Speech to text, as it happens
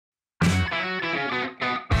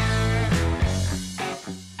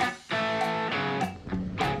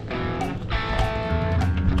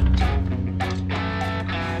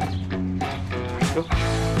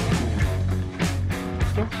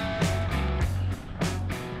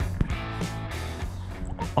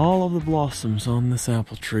all of the blossoms on this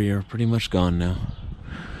apple tree are pretty much gone now.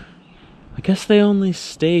 I guess they only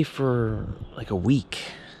stay for like a week.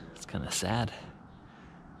 It's kind of sad.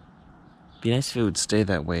 Be nice if it would stay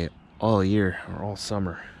that way all year or all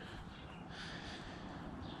summer.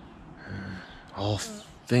 All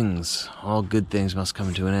good things must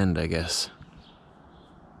come to an end, I guess.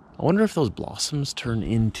 I wonder if those blossoms turn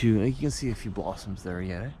into, you can see a few blossoms there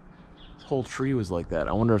yet. This whole tree was like that.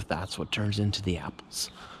 I wonder if that's what turns into the apples.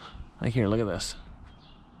 Like here, look at this.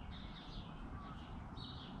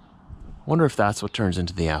 I wonder if that's what turns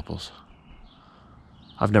into the apples.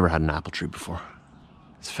 I've never had an apple tree before.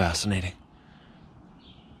 It's fascinating.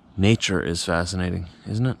 Nature is fascinating,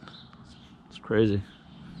 isn't it? It's crazy.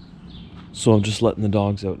 So I'm just letting the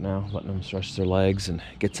dogs out now, letting them stretch their legs and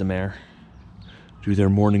get some air, do their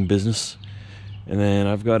morning business. And then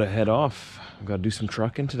I've got to head off. I've got to do some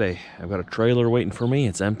trucking today. I've got a trailer waiting for me.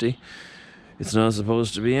 It's empty. It's not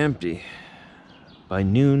supposed to be empty. By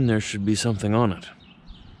noon, there should be something on it.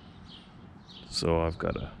 So I've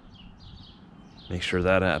got to make sure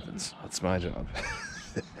that happens. That's my job.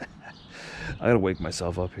 I gotta wake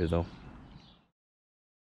myself up here though.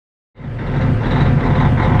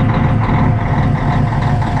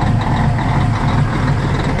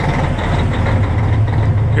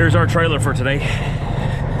 Here's our trailer for today.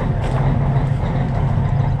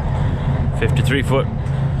 53-foot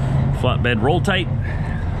flatbed roll tight.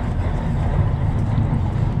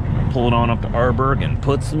 Pull it on up to Arborg and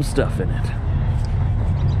put some stuff in it.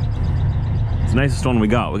 It's the nicest one we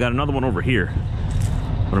got. We got another one over here,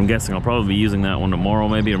 but I'm guessing I'll probably be using that one tomorrow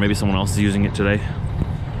maybe, or maybe someone else is using it today.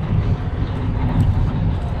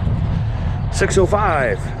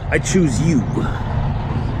 6:05, I choose you.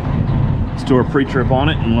 Let's do our pre-trip on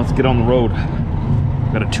it and let's get on the road.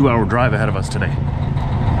 We've got a 2-hour drive ahead of us today.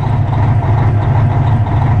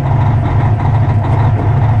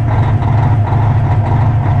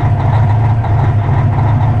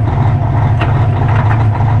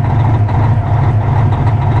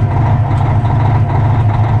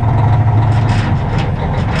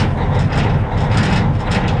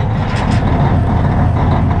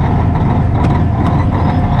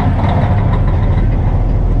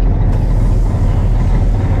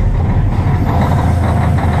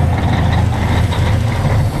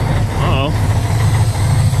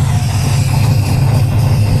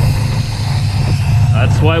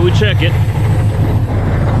 Why we check it.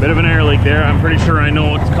 Bit of an air leak there. I'm pretty sure I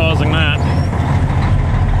know what's causing that.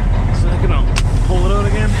 So I'm gonna pull it out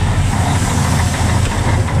again.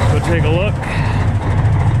 Go take a look.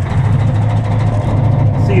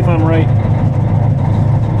 See if I'm right.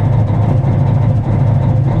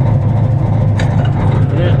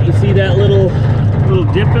 You see that little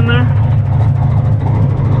dip in there?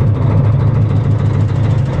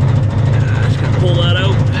 Just gotta pull that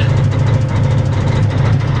out.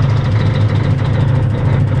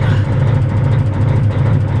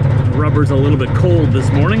 Rubber's a little bit cold this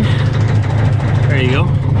morning. There you go.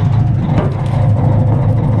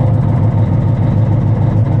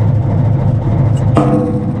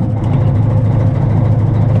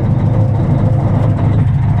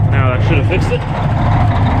 Now that should have fixed it.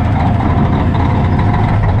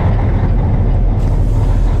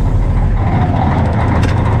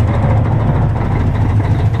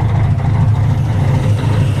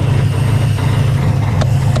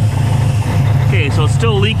 So it's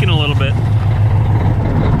still leaking a little bit.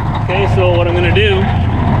 Okay, so what I'm gonna do,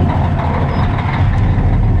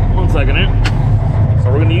 one second here.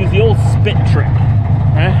 So we're gonna use the old spit trick.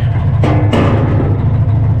 Okay?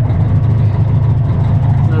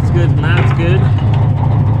 That's good and that's good.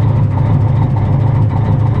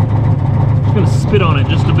 Just gonna spit on it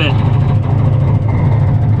just a bit.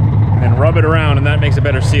 And rub it around, and that makes a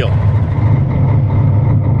better seal.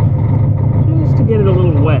 Just to get it a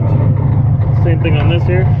little wet. Same thing on this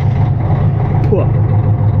here.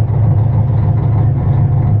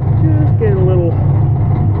 Just get a little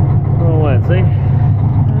wet, see?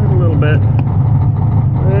 Just a little bit.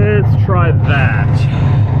 Let's try that.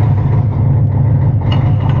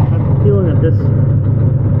 I'm feeling that this.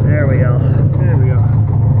 There we go. There we go.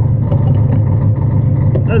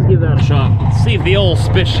 Let's give that a shot. Let's see if the old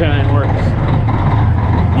spit shine works.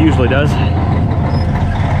 Usually does.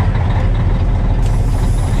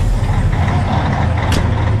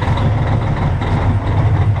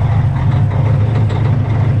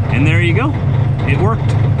 And there you go. It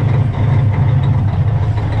worked.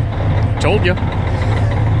 Told you.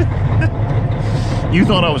 You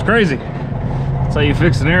thought I was crazy. That's how you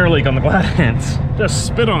fix an air leak on the Glad-Hands. Just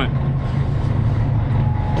spit on it.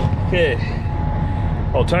 Okay.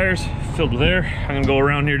 All tires filled with air. I'm gonna go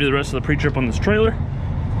around here, do the rest of the pre-trip on this trailer.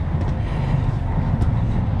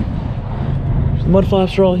 The mud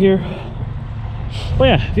flaps are all here. Oh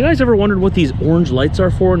yeah, have you guys ever wondered what these orange lights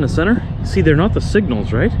are for in the center? See, they're not the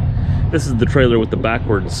signals, right? This is the trailer with the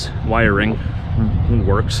backwards wiring. It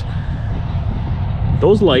works.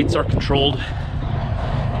 Those lights are controlled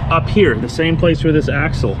up here, the same place where this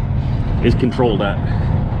axle is controlled at.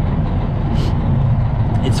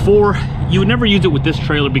 It's for, you would never use it with this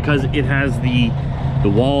trailer because it has the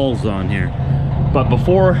walls on here. But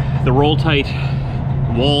before the roll tight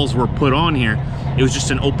walls were put on here, it was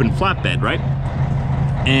just an open flatbed, right?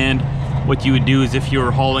 And what you would do is if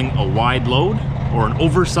you're hauling a wide load or an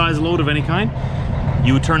oversized load of any kind,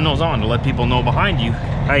 you would turn those on to let people know behind you,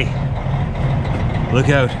 hey, look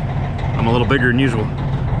out, I'm a little bigger than usual.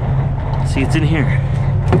 See, it's in here.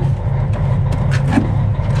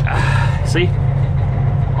 See?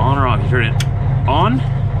 On or off, you turn it on.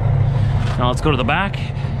 Now let's go to the back.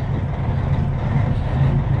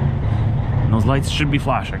 And those lights should be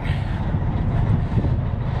flashing.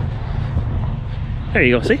 There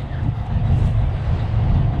you go, see?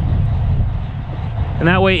 And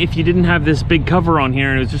that way, if you didn't have this big cover on here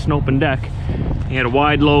and it was just an open deck, you had a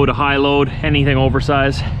wide load, a high load, anything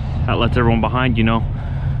oversized, that lets everyone behind you know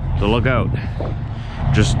to look out.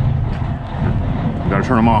 Just gotta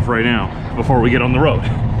turn them off right now before we get on the road,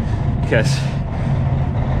 because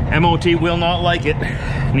MOT will not like it.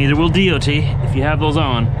 Neither will DOT if you have those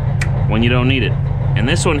on when you don't need it. And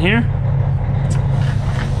this one here,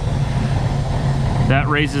 that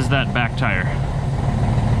raises that back tire.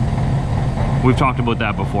 We've talked about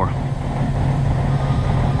that before.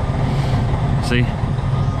 See?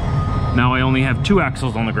 Now I only have 2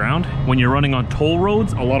 axles on the ground. When you're running on toll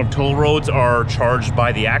roads, a lot of toll roads are charged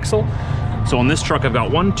by the axle. So on this truck, I've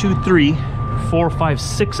got 1, 2, 3, 4, 5,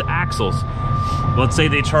 6 axles. Let's say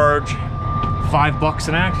they charge $5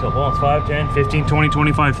 an axle. Well, it's 5, 10, 15, 20,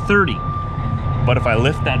 25, 30. But if I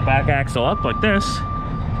lift that back axle up like this,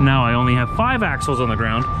 now I only have 5 axles on the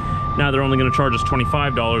ground. Now they're only gonna charge us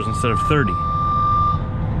 $25 instead of 30.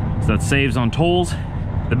 So that saves on tolls.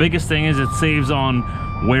 The biggest thing is it saves on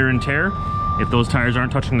wear and tear. If those tires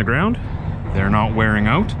aren't touching the ground, they're not wearing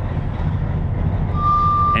out.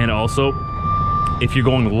 And also, if you're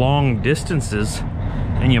going long distances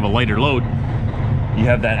and you have a lighter load, you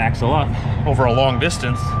have that axle up over a long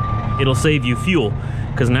distance, it'll save you fuel,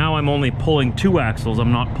 because now I'm only pulling 2 axles,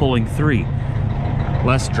 I'm not pulling 3.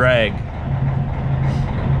 Less drag.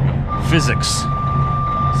 Physics.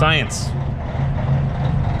 Science.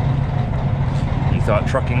 You thought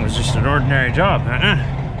trucking was just an ordinary job.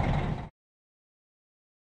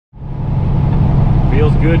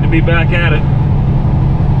 Feels good to be back at it.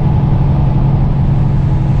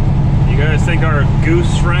 You guys think our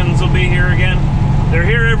goose friends will be here again? They're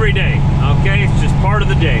here every day, okay? It's just part of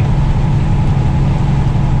the day.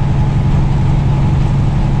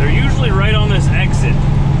 They're usually right on this exit.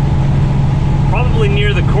 Probably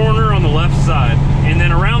near the corner on the left side. And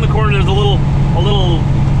then around the corner there's a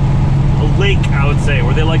lake, I would say,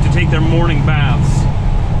 where they like to take their morning baths.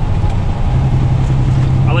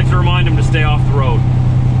 I like to remind them to stay off the road.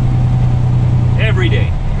 Every day.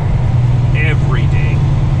 Every day.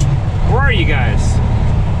 Where are you guys?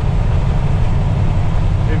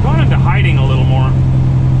 They've gone into hiding a little more.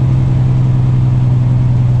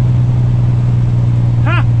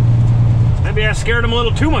 Huh. Maybe I scared him a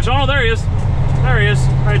little too much. Oh, there he is. There he is.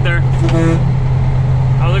 Right there.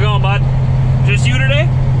 How's it going, bud? Just you today?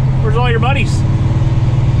 Where's all your buddies?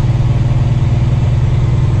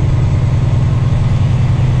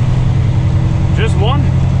 Just one?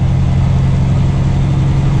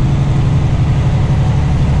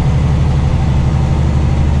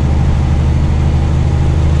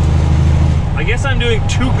 I guess I'm doing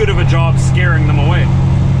too good of a job scaring them away.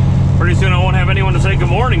 Pretty soon I won't have anyone to say good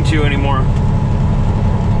morning to anymore.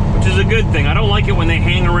 Which is a good thing. I don't like it when they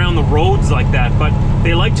hang around the roads like that, but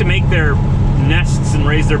they like to make their nests and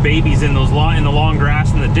raise their babies in those in the long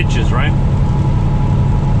grass and the ditches, right?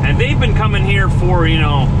 And they've been coming here for, you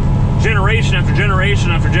know, generation after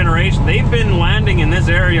generation after generation. They've been landing in this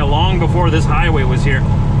area long before this highway was here.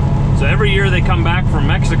 So every year they come back from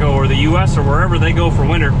Mexico or the US or wherever they go for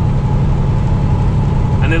winter,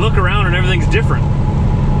 and they look around and everything's different.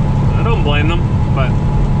 I don't blame them, but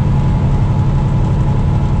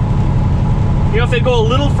you know, if they go a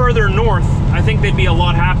little further north, I think they'd be a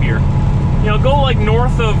lot happier. You know, go like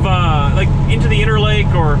north of, like into the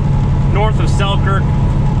Interlake or north of Selkirk,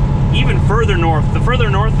 even further north. The further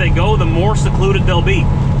north they go, the more secluded they'll be.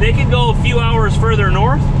 They could go a few hours further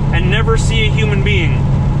north and never see a human being.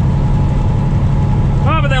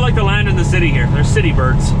 Oh, but they like to land in the city here. They're city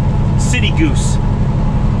birds. City goose.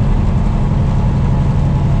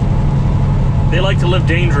 They like to live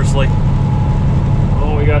dangerously.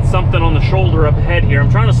 Oh, we got something on the shoulder up ahead here. I'm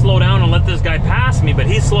trying to slow down and let this guy pass me, but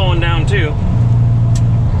he's slowing down too.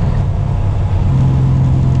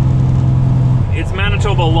 It's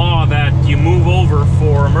Manitoba law that you move over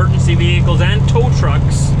for emergency vehicles and tow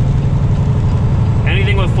trucks.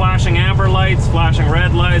 Anything with flashing amber lights, flashing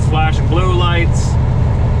red lights, flashing blue lights.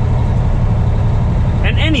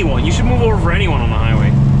 And anyone, you should move over for anyone on the highway.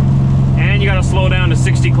 And you gotta slow down to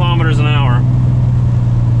 60 kilometers an hour.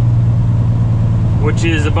 Which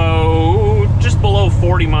is about just below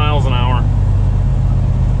 40 miles an hour.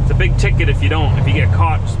 It's a big ticket if you don't, if you get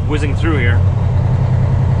caught just whizzing through here.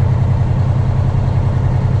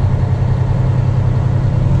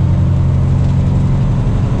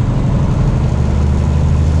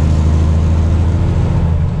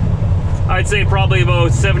 I'd say probably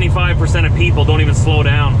about 75% of people don't even slow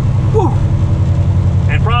down. Whew.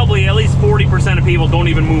 And probably at least 40% of people don't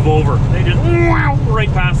even move over. They just right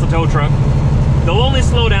past the tow truck. They'll only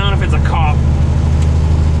slow down if it's a cop,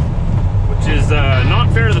 which is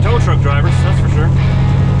not fair to the tow truck drivers, that's for sure.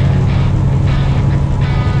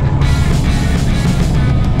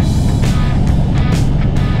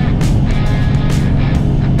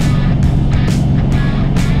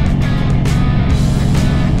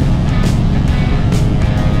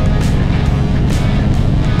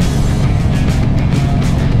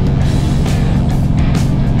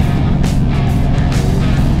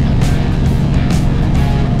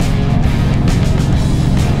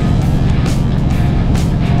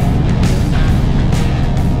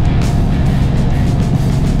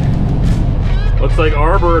 Looks like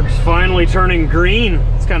Arborg's finally turning green.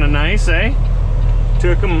 It's kind of nice, eh?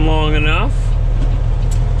 Took him long enough.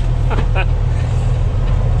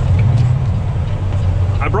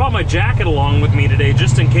 I brought my jacket along with me today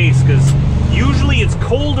just in case, because usually it's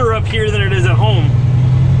colder up here than it is at home.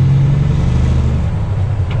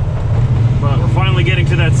 But we're finally getting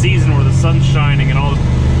to that season where the sun's shining and all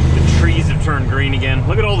the trees have turned green again.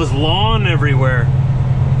 Look at all this lawn everywhere.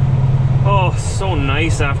 Oh, so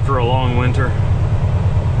nice after a long winter.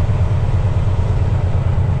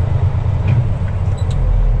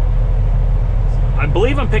 I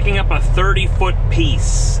believe I'm picking up a 30-foot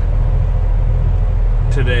piece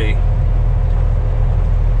today.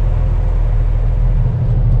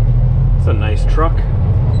 It's a nice truck.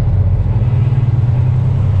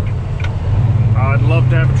 I'd love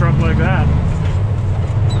to have a truck like that.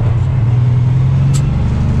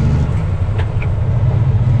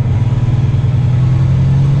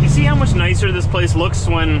 You see how much nicer this place looks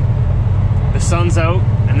when the sun's out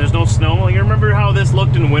and there's no snow? Like, you remember how this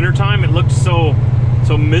looked in wintertime? It looked so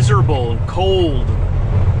miserable and cold.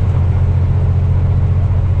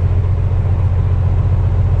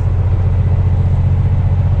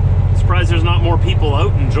 Surprised there's not more people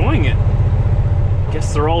out enjoying it.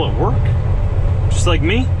 Guess they're all at work, just like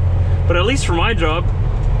me. But at least for my job,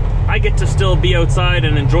 I get to still be outside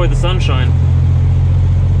and enjoy the sunshine.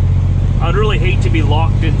 I'd really hate to be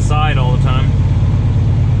locked inside all the time,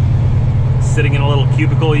 sitting in a little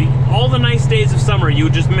cubicle. All the nice days of summer you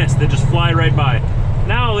would just miss. They just fly right by.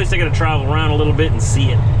 Now at least I gotta travel around a little bit and see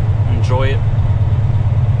it, enjoy it.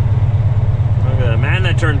 Look at that, man,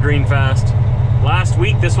 that turned green fast. Last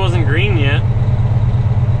week this wasn't green yet.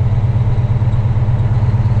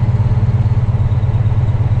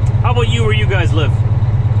 How about you, where you guys live?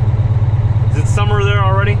 Is it summer there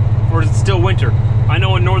already, or is it still winter? I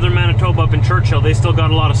know in northern Manitoba up in Churchill they still got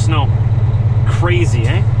a lot of snow. Crazy,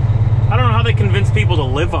 eh? I don't know how they convince people to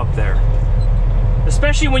live up there.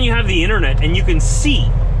 Especially when you have the internet and you can see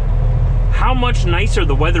how much nicer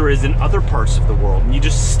the weather is in other parts of the world, and you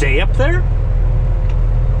just stay up there?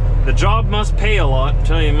 The job must pay a lot, I'll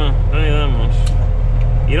tell you that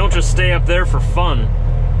much. You don't just stay up there for fun.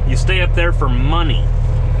 You stay up there for money.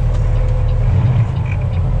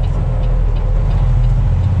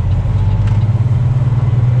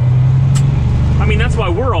 I mean, that's why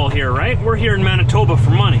we're all here, right? We're here in Manitoba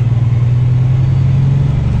for money.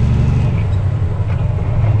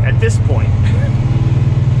 At this point.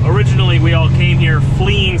 Originally, we all came here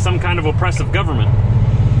fleeing some kind of oppressive government.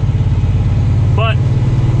 But,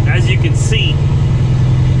 as you can see,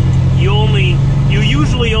 you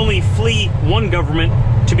usually only flee one government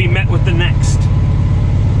to be met with the next.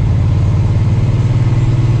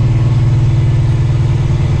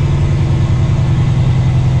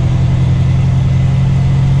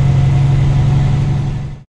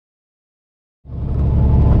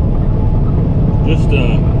 Just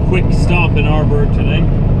a quick stop in Arborg today.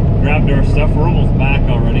 Grabbed our stuff. We're almost back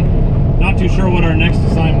already. Not too sure what our next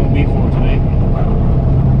assignment will be for today.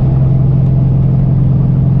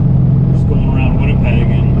 Just going around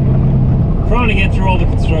Winnipeg and trying to get through all the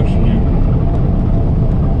construction here.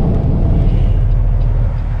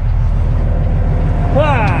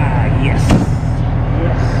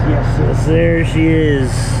 she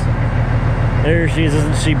is. There she is.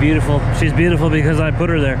 Isn't she beautiful? She's beautiful because I put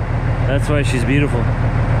her there. That's why she's beautiful.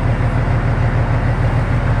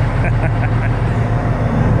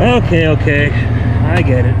 Okay. I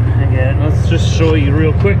get it. Let's just show you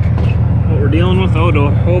real quick what we're dealing with.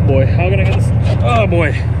 Oh boy. How can I get this? Oh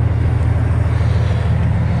boy.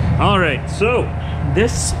 Alright, so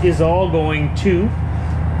this is all going to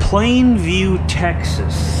Plainview,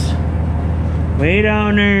 Texas. Way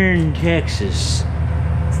down there in Texas.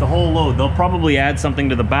 It's the whole load. They'll probably add something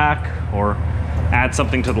to the back or add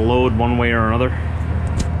something to the load one way or another.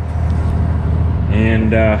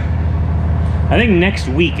 And I think next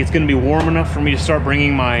week it's going to be warm enough for me to start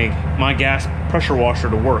bringing my gas pressure washer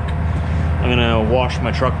to work. I'm going to wash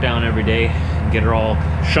my truck down every day and get her all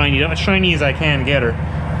shiny, as shiny as I can get her.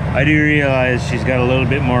 I do realize she's got a little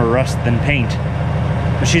bit more rust than paint,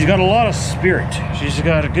 but she's got a lot of spirit. She's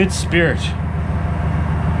got a good spirit.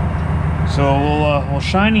 So we'll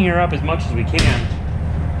shiny her up as much as we can.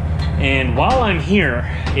 And while I'm here,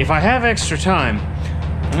 if I have extra time,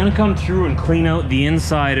 I'm gonna come through and clean out the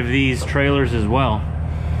inside of these trailers as well.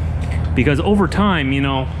 Because over time, you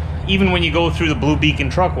know, even when you go through the Blue Beacon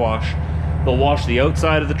truck wash, they'll wash the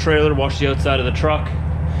outside of the trailer, wash the outside of the truck.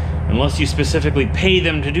 Unless you specifically pay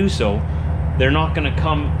them to do so, they're not gonna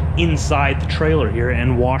come inside the trailer here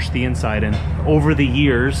and wash the inside. And over the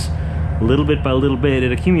years, little bit by little bit,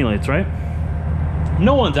 it accumulates, right?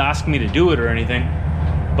 No one's asking me to do it or anything,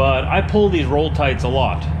 but I pull these roll tights a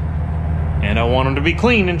lot. And I want them to be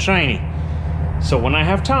clean and shiny. So when I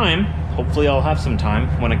have time, hopefully I'll have some time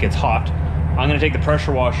when it gets hot, I'm gonna take the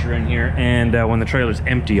pressure washer in here, and when the trailer's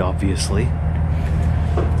empty, obviously.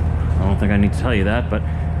 I don't think I need to tell you that, but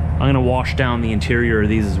I'm gonna wash down the interior of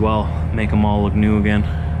these as well, make them all look new again,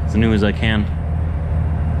 as new as I can.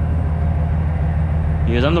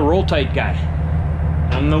 Because I'm the roll tight guy.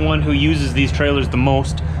 I'm the one who uses these trailers the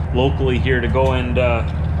most locally here to go and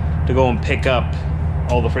pick up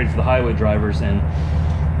all the freight for the highway drivers, and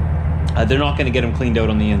they're not going to get them cleaned out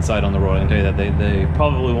on the inside on the road. I can tell you that they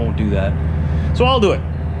probably won't do that. So I'll do it.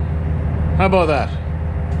 How about that?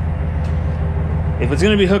 If it's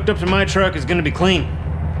going to be hooked up to my truck, it's going to be clean,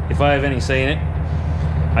 if I have any say in it.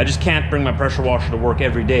 I just can't bring my pressure washer to work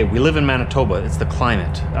every day. We live in Manitoba. It's the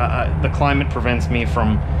climate. The climate prevents me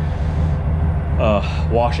from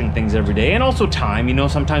washing things every day, and also time. You know,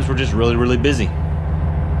 sometimes we're just really busy.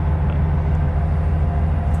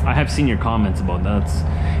 I have seen your comments about that.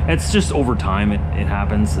 It's just over time, it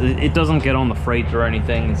happens. It doesn't get on the freight or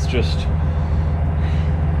anything. It's just,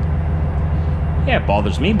 yeah, it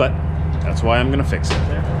bothers me, but that's why I'm gonna fix it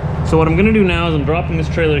there. So what I'm gonna do now is I'm dropping this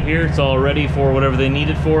trailer here. It's all ready for whatever they need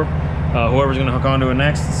it for. Whoever's gonna hook onto it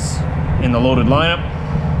next, it's in the loaded lineup.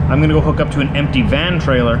 I'm gonna go hook up to an empty van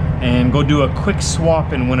trailer and go do a quick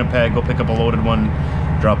swap in Winnipeg, go pick up a loaded one,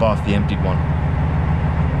 drop off the emptied one.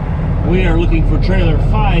 We are looking for trailer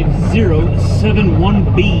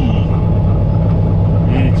 5071B.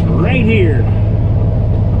 And it's right here.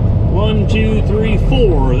 1, 2, 3,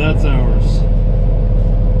 4, that's ours.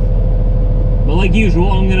 But like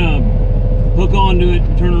usual, I'm gonna hook onto it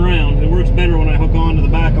and turn around. It works better when I hook onto the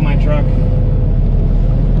back of my truck.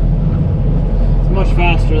 It's much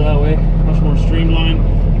faster that way, much more streamlined.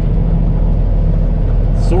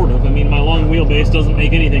 Sort of. I mean, my long wheelbase doesn't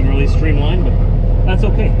make anything really streamlined, but that's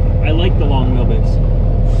okay. I like the long wheelbase.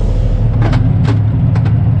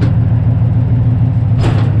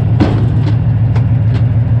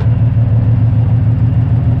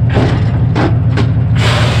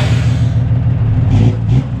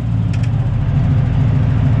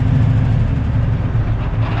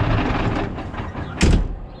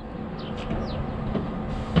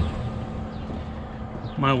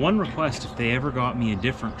 My one request, if they ever got me a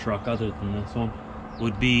different truck other than this one,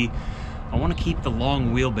 would be I want to keep the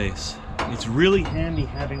long wheelbase. It's really handy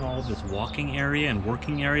having all of this walking area and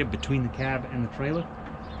working area between the cab and the trailer.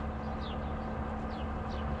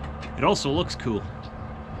 It also looks cool.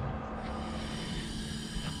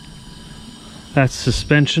 That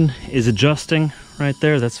suspension is adjusting right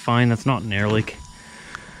there. That's fine. That's not an air leak.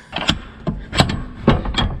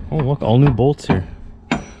 Oh, look, all new bolts here.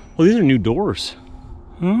 Oh, these are new doors.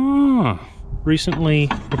 Ah, recently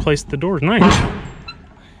replaced the doors. Nice.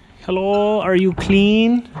 Hello, are you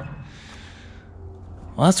clean?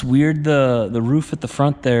 Well, that's weird. The roof at the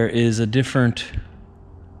front there is a different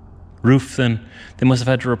roof than they must have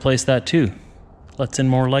had to replace that too. Lets in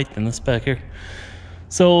more light than this back here.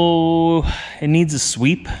 So it needs a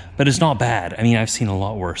sweep, but it's not bad. I mean, I've seen a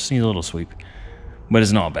lot worse. Needs a little sweep, but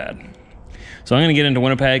it's not bad. So I'm gonna get into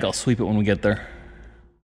Winnipeg. I'll sweep it when we get there.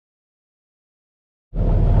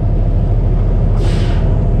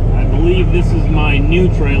 I believe believe this is my new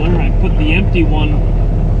trailer. I put the empty one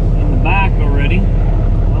in the back already.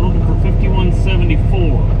 I'm looking for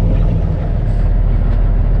 5174.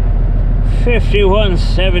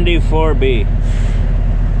 5174B.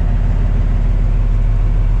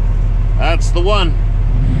 That's the one.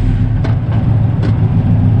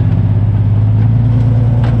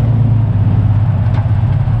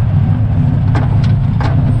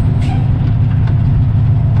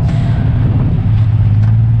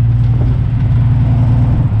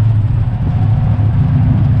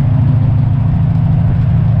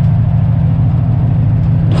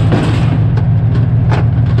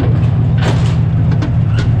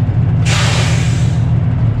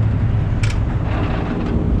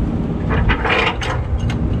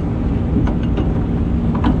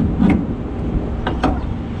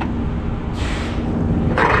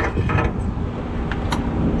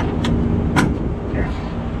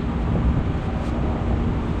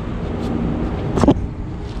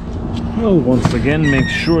 Well, once again, make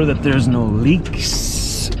sure that there's no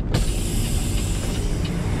leaks.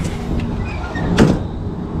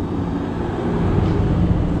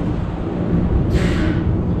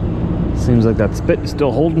 Seems like that spit is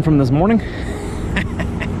still holding from this morning.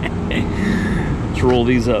 Let's roll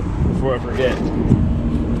these up before I forget.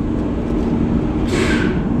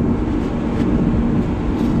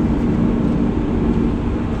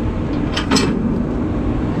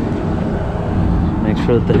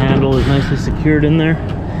 Sure that the handle is nicely secured in there.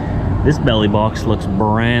 This belly box looks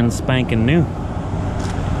brand spanking new.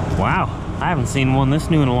 Wow, I haven't seen one this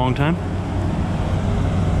new in a long time.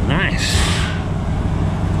 Nice.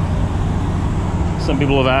 Some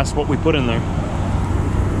people have asked what we put in there.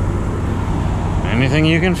 Anything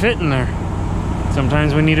you can fit in there.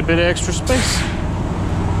 Sometimes we need a bit of extra space.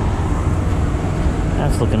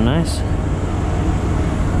 That's looking nice.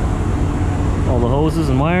 All the hoses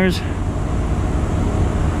and wires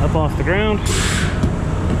up off the ground.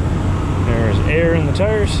 There's air in the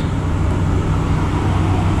tires.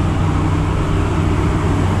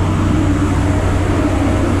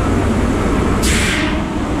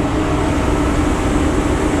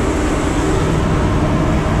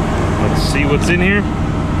 Let's see what's in here.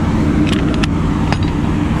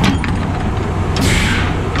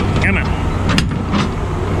 Come on.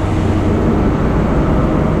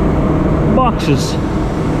 Boxes.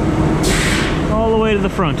 All the way to the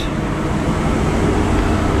front.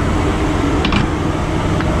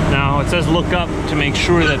 Now it says look up to make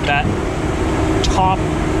sure that that top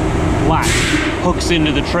latch hooks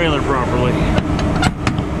into the trailer properly.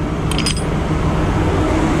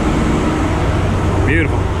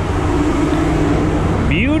 Beautiful.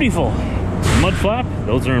 Beautiful. Mud flap,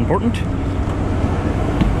 those are important.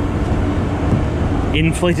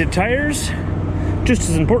 Inflated tires, just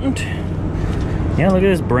as important. Yeah, look at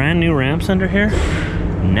this brand new ramps under here.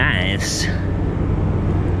 Nice.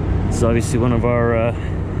 This is obviously one of our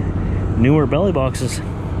newer belly boxes.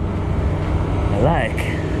 I like.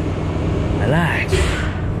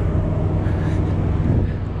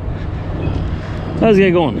 How's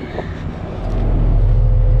it going?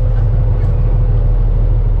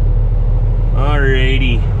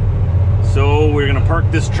 Alrighty. So we're gonna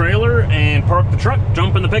park this trailer and park the truck,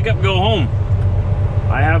 jump in the pickup, go home.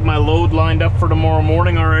 I have my load lined up for tomorrow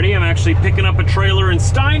morning already. I'm actually picking up a trailer in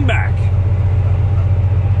Steinbach.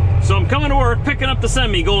 So I'm coming to work, picking up the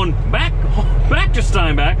semi, going back to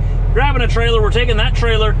Steinbach, grabbing a trailer. We're taking that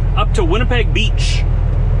trailer up to Winnipeg Beach.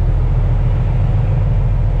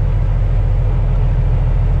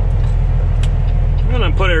 I'm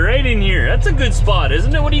gonna put it right in here. That's a good spot,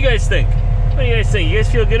 isn't it? What do you guys think? What do you guys think? You guys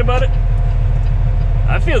feel good about it?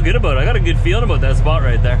 I feel good about it. I got a good feeling about that spot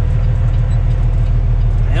right there.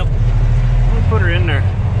 Yep. We'll put her in there.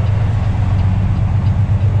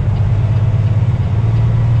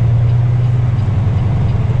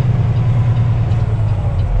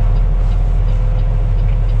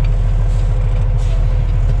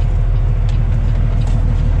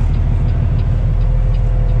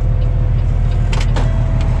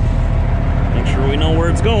 Make sure we know where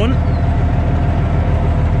it's going.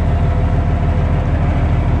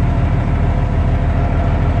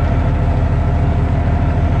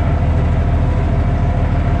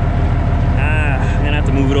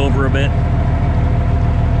 Move it over a bit.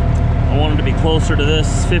 I wanted to be closer to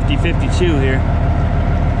this 50-52 here.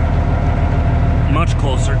 Much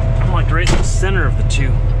closer. I'm like right in the center of the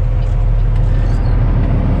two.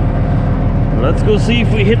 Let's go see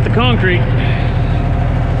if we hit the concrete.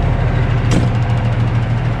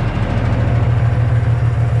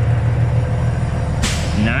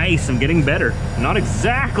 Nice, I'm getting better. Not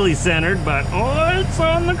exactly centered, but oh, it's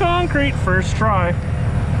on the concrete. First try.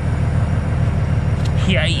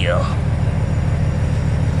 Yeah.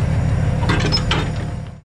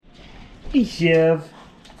 Hey, Chev.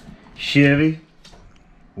 Chevy.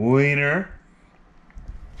 Wiener.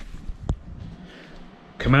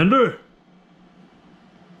 Commander.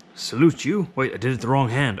 Salute you. Wait, I did it the wrong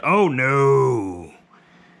hand. Oh, no.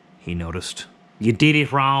 He noticed. You did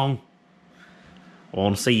it wrong. I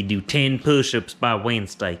want to see you do 10 push-ups by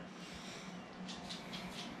Wednesday.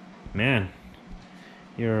 Man,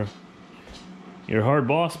 you're a hard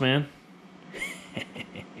boss, man.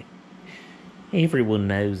 Everyone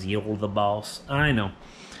knows you're the boss. I know.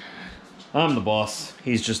 I'm the boss.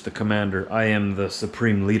 He's just the commander. I am the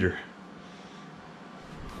supreme leader.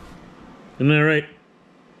 Isn't that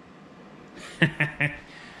right?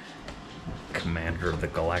 Commander of the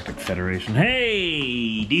Galactic Federation.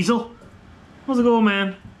 Hey, Diesel. How's it going,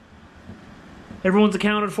 man? Everyone's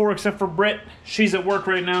accounted for except for Britt. She's at work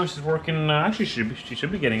right now. She's working. Actually, she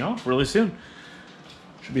should be getting off really soon.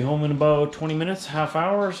 Should be home in about 20 minutes, half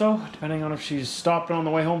hour or so, depending on if she's stopped on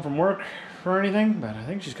the way home from work or anything. But I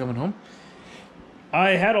think she's coming home.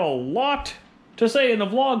 I had a lot to say in the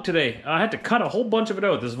vlog today. I had to cut a whole bunch of it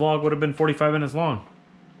out. This vlog would have been 45 minutes long.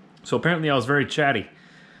 So apparently I was very chatty.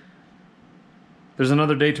 There's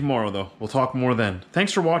another day tomorrow, though. We'll talk more then.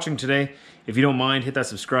 Thanks for watching today. If you don't mind, hit that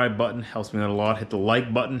subscribe button. Helps me out a lot. Hit the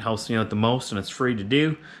like button. Helps me out the most, and it's free to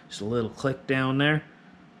do. Just a little click down there.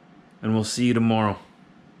 And we'll see you tomorrow.